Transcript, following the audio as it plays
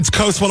It's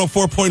Coast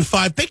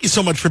 104.5. Thank you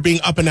so much for being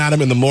up and at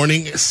 'em in the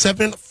morning.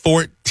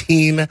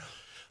 7:14.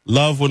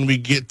 Love when we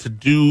get to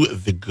do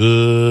the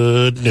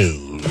good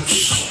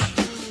news.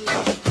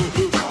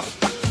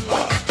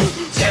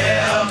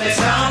 Tell me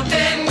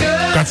something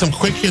good. Got some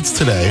quick hits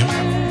today,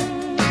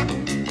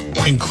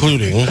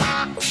 including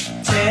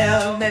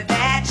Tell me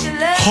that you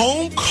love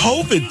home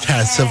COVID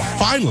tests have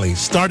finally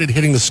started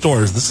hitting the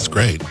stores. This is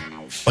great.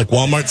 Like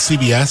Walmart,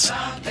 CVS.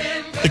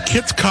 The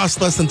kits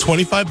cost less than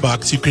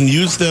 $25. You can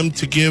use them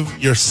to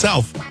give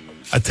yourself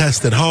a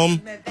test at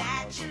home.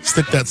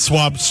 Stick that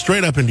swab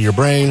straight up into your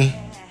brain.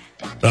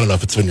 I don't know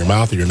if it's in your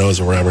mouth or your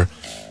nose or wherever.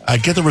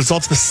 Get the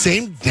results the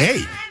same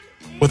day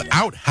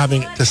without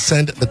having to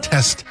send the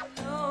test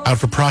out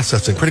for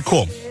processing. Pretty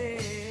cool.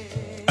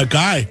 A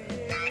guy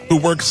who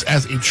works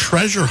as a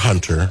treasure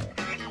hunter,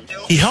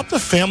 he helped a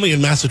family in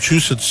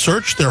Massachusetts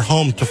search their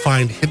home to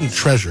find hidden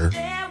treasure.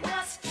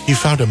 He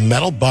found a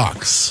metal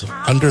box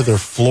under their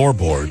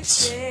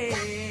floorboards.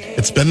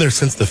 It's been there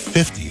since the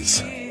 50s,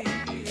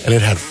 and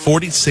it had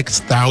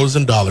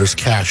 $46,000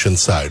 cash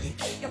inside.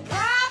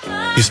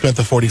 He spent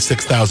the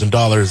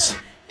 $46,000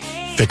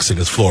 fixing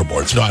his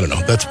floorboards. No, I don't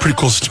know. That's a pretty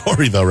cool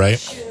story, though, right?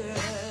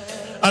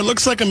 It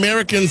looks like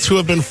Americans who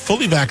have been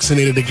fully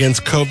vaccinated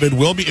against COVID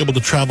will be able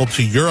to travel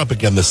to Europe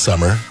again this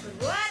summer.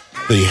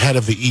 The head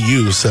of the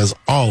EU says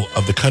all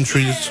of the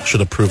countries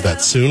should approve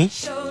that soon.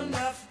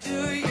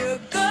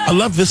 I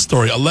love this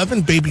story.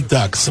 11 baby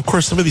ducks. Of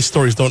course, some of these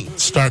stories don't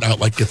start out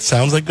like it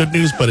sounds like good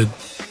news, but I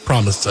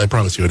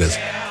promise you it is.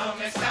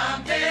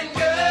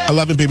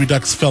 11 baby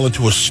ducks fell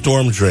into a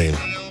storm drain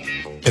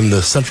in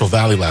the Central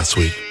Valley last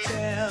week.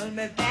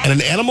 And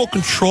an animal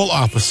control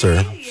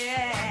officer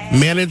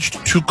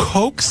managed to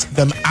coax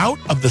them out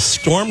of the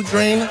storm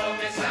drain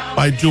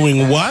by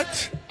doing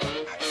what?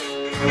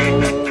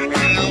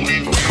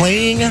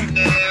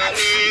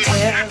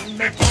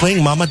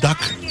 Playing Mama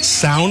Duck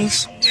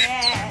sounds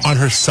on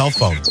her cell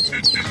phone.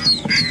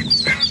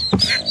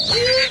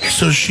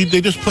 So they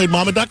just played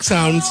Mama Duck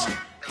sounds,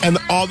 and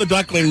all the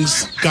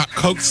ducklings got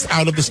coaxed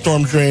out of the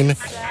storm drain,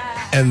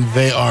 and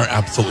they are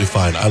absolutely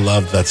fine. I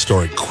love that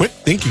story. Quick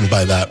thinking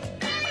by that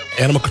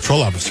animal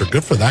control officer.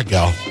 Good for that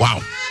gal.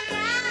 Wow.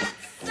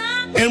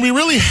 And we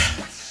really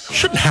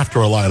shouldn't have to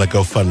rely on a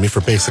GoFundMe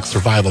for basic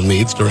survival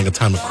needs during a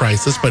time of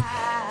crisis, but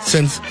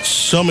since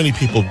so many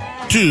people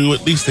do,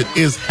 at least it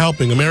is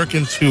helping.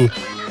 Americans who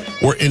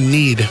were in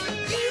need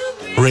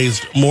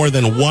raised more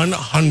than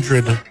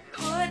 $100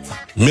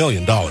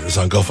 million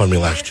on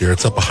GoFundMe last year.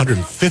 It's up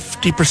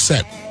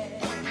 150%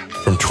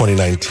 from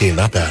 2019.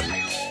 Not bad.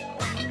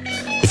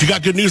 If you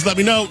got good news, let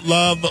me know.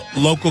 Love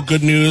local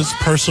good news,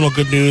 personal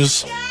good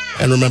news.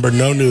 And remember,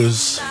 no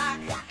news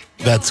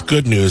that's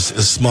good news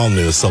is small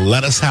news. So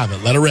let us have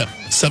it. Let it rip.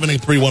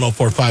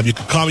 783-1045. You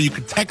can call me. You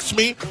can text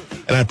me.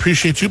 And I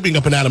appreciate you being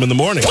up and at 'em in the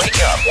morning.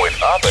 Wake up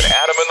with Up and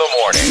Adam in the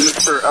morning.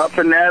 Mr. Up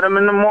and Adam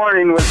in the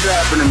morning. What's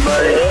happening,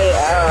 buddy? Hey,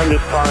 Adam, I'm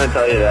just calling to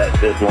tell you that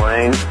this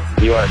morning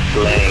you are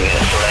slaying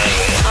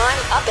it. On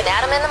Up and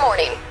Adam in the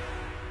morning.